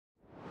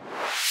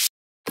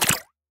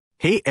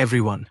Hey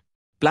everyone!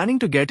 Planning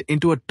to get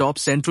into a top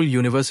central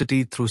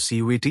university through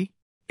CUET?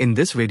 In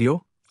this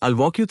video, I'll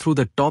walk you through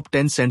the top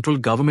 10 central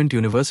government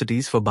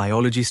universities for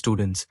biology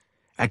students,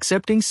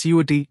 accepting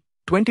CUET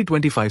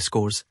 2025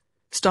 scores,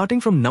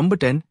 starting from number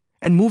 10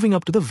 and moving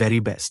up to the very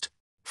best.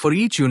 For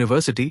each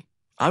university,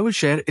 I will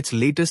share its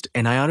latest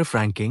NIRF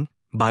ranking,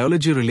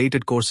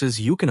 biology-related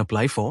courses you can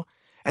apply for,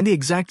 and the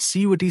exact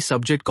CUET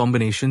subject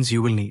combinations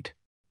you will need.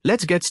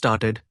 Let's get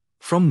started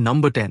from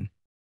number 10.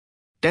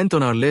 10th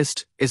on our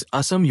list is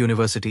Assam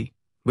University,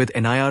 with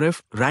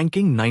NIRF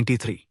ranking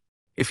 93.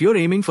 If you're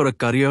aiming for a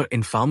career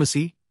in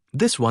pharmacy,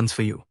 this one's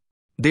for you.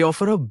 They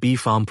offer a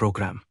B.Pharm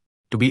program.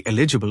 To be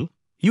eligible,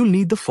 you'll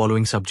need the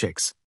following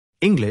subjects: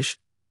 English,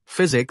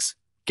 physics,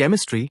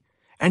 chemistry,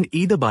 and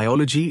either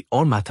biology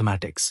or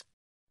mathematics.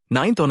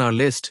 9th on our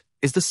list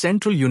is the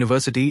Central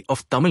University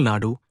of Tamil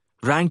Nadu,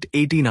 ranked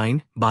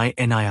 89 by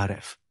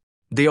NIRF.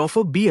 They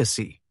offer B.Sc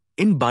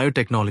in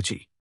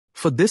Biotechnology.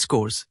 For this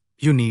course,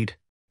 you need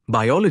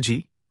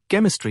biology,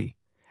 chemistry,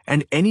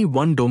 and any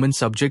one domain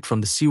subject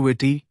from the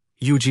CUET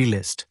UG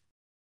list.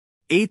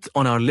 8th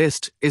on our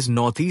list is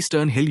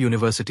Northeastern Hill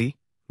University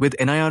with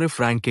NIRF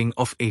ranking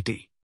of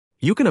 80.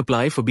 You can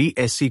apply for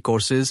B.Sc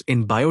courses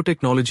in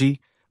Biotechnology,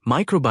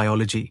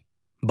 Microbiology,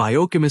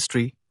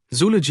 Biochemistry,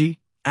 Zoology,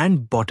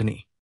 and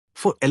Botany.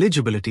 For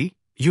eligibility,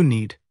 you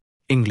need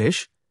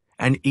English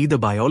and either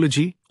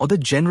biology or the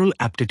general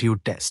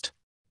aptitude test.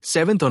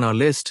 7th on our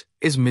list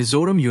is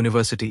Mizoram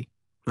University,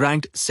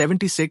 ranked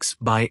 76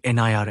 by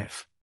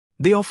NIRF.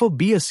 They offer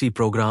B.Sc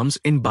programs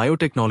in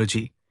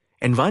biotechnology,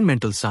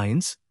 environmental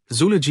science,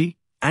 zoology,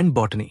 and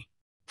botany.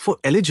 For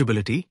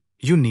eligibility,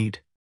 you need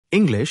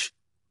English,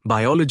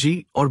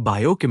 biology or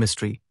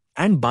biochemistry,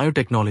 and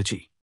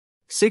biotechnology.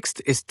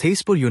 6th is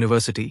Tezpur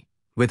University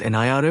with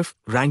NIRF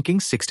ranking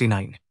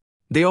 69.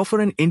 They offer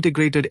an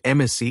integrated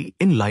MSc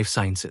in life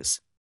sciences.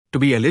 To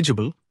be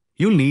eligible,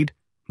 you'll need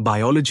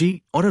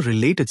biology or a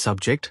related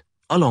subject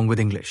along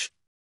with English.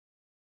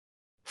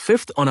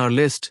 5th on our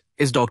list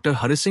is Dr.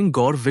 Harisingh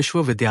Gaur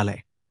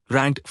Vishwavidyalaya,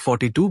 ranked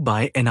 42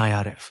 by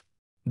NIRF.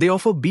 They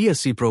offer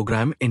B.Sc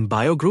program in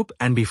Bio Group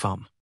and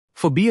B.Pharm.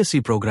 For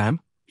B.Sc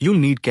program, you'll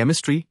need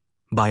chemistry,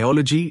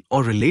 biology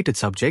or related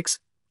subjects,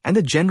 and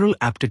the general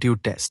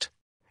aptitude test.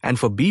 And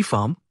for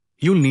B.Pharm,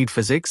 you'll need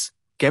physics,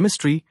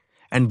 chemistry,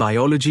 and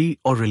biology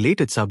or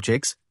related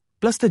subjects,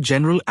 plus the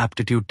general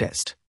aptitude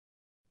test.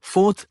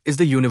 4th is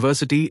the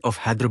University of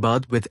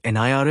Hyderabad with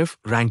NIRF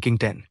ranking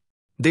 10.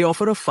 They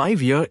offer a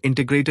 5-year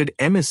integrated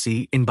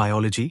MSc in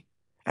biology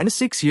and a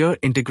 6-year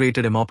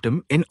integrated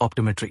MOptom in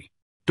optometry.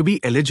 To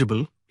be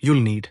eligible, you'll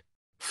need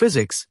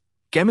physics,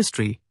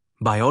 chemistry,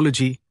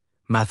 biology,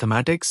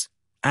 mathematics,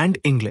 and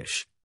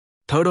English.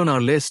 3rd on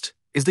our list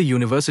is the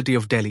University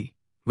of Delhi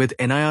with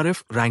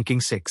NIRF ranking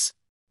 6.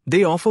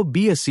 They offer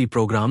B.Sc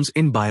programs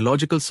in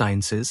biological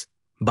sciences,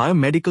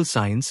 biomedical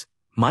science,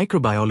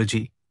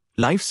 microbiology,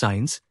 life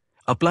science,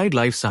 applied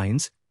life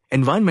science,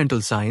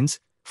 environmental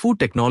science, food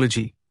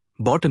technology,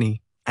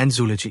 botany, and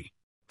zoology.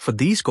 For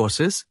these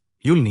courses,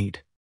 you'll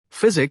need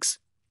physics,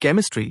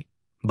 chemistry,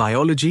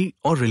 biology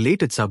or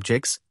related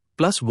subjects,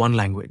 plus one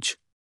language.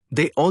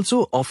 They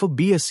also offer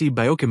B.Sc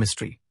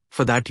biochemistry.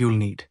 For that you'll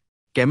need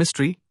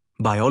chemistry,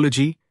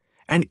 biology,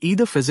 and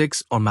either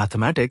physics or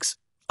mathematics,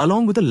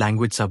 along with a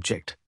language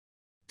subject.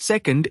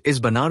 2nd is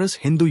Banaras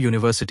Hindu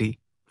University,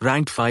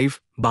 ranked 5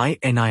 by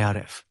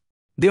NIRF.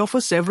 They offer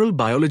several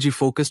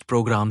biology-focused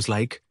programs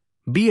like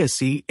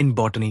B.Sc in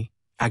botany,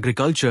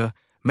 agriculture,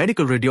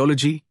 medical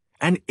radiology,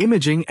 and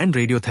imaging and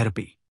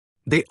radiotherapy.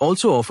 They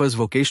also offers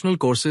vocational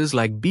courses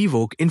like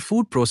B.Voc in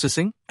food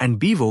processing and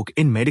B.Voc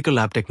in medical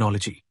lab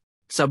technology.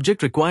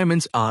 Subject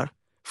requirements are: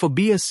 for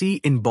B.Sc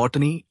in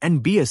botany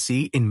and B.Sc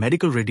in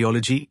medical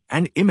radiology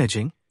and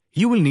imaging,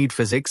 you will need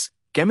physics,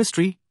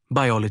 chemistry,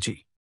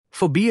 biology.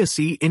 For B.Sc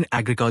in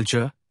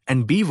agriculture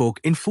and B.Voc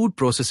in food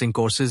processing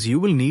courses, you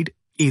will need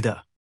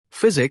either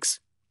physics,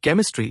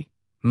 chemistry,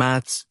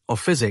 maths or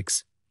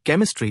physics,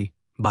 chemistry,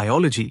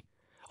 biology,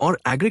 or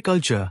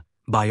agriculture,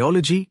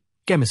 biology,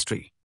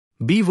 chemistry.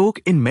 B.Voc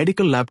in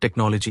medical lab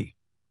technology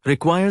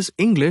requires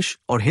English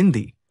or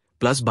Hindi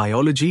plus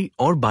biology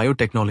or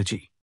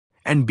biotechnology.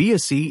 And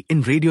B.Sc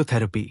in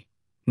radiotherapy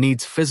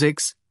needs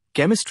physics,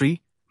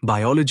 chemistry,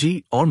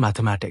 biology or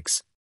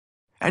mathematics.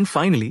 And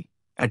finally,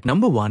 at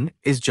number 1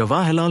 is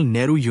Jawaharlal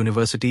Nehru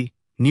University,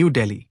 New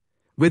Delhi,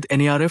 with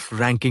NIRF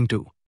ranking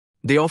 2.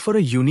 They offer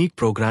a unique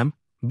program,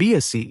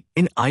 B.Sc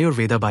in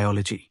Ayurveda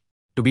biology.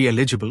 To be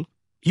eligible,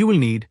 you will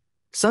need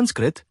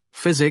Sanskrit,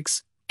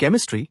 physics,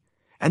 chemistry,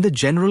 and the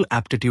general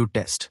aptitude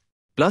test,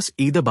 plus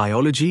either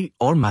biology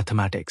or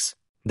mathematics.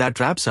 That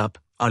wraps up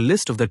our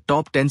list of the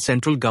top 10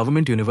 central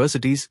government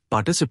universities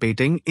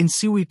participating in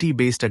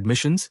CUET-based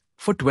admissions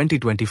for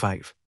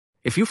 2025.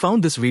 If you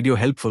found this video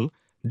helpful,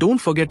 don't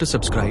forget to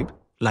subscribe,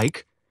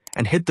 like,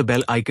 and hit the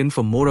bell icon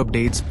for more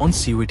updates on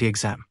CUET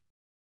exam.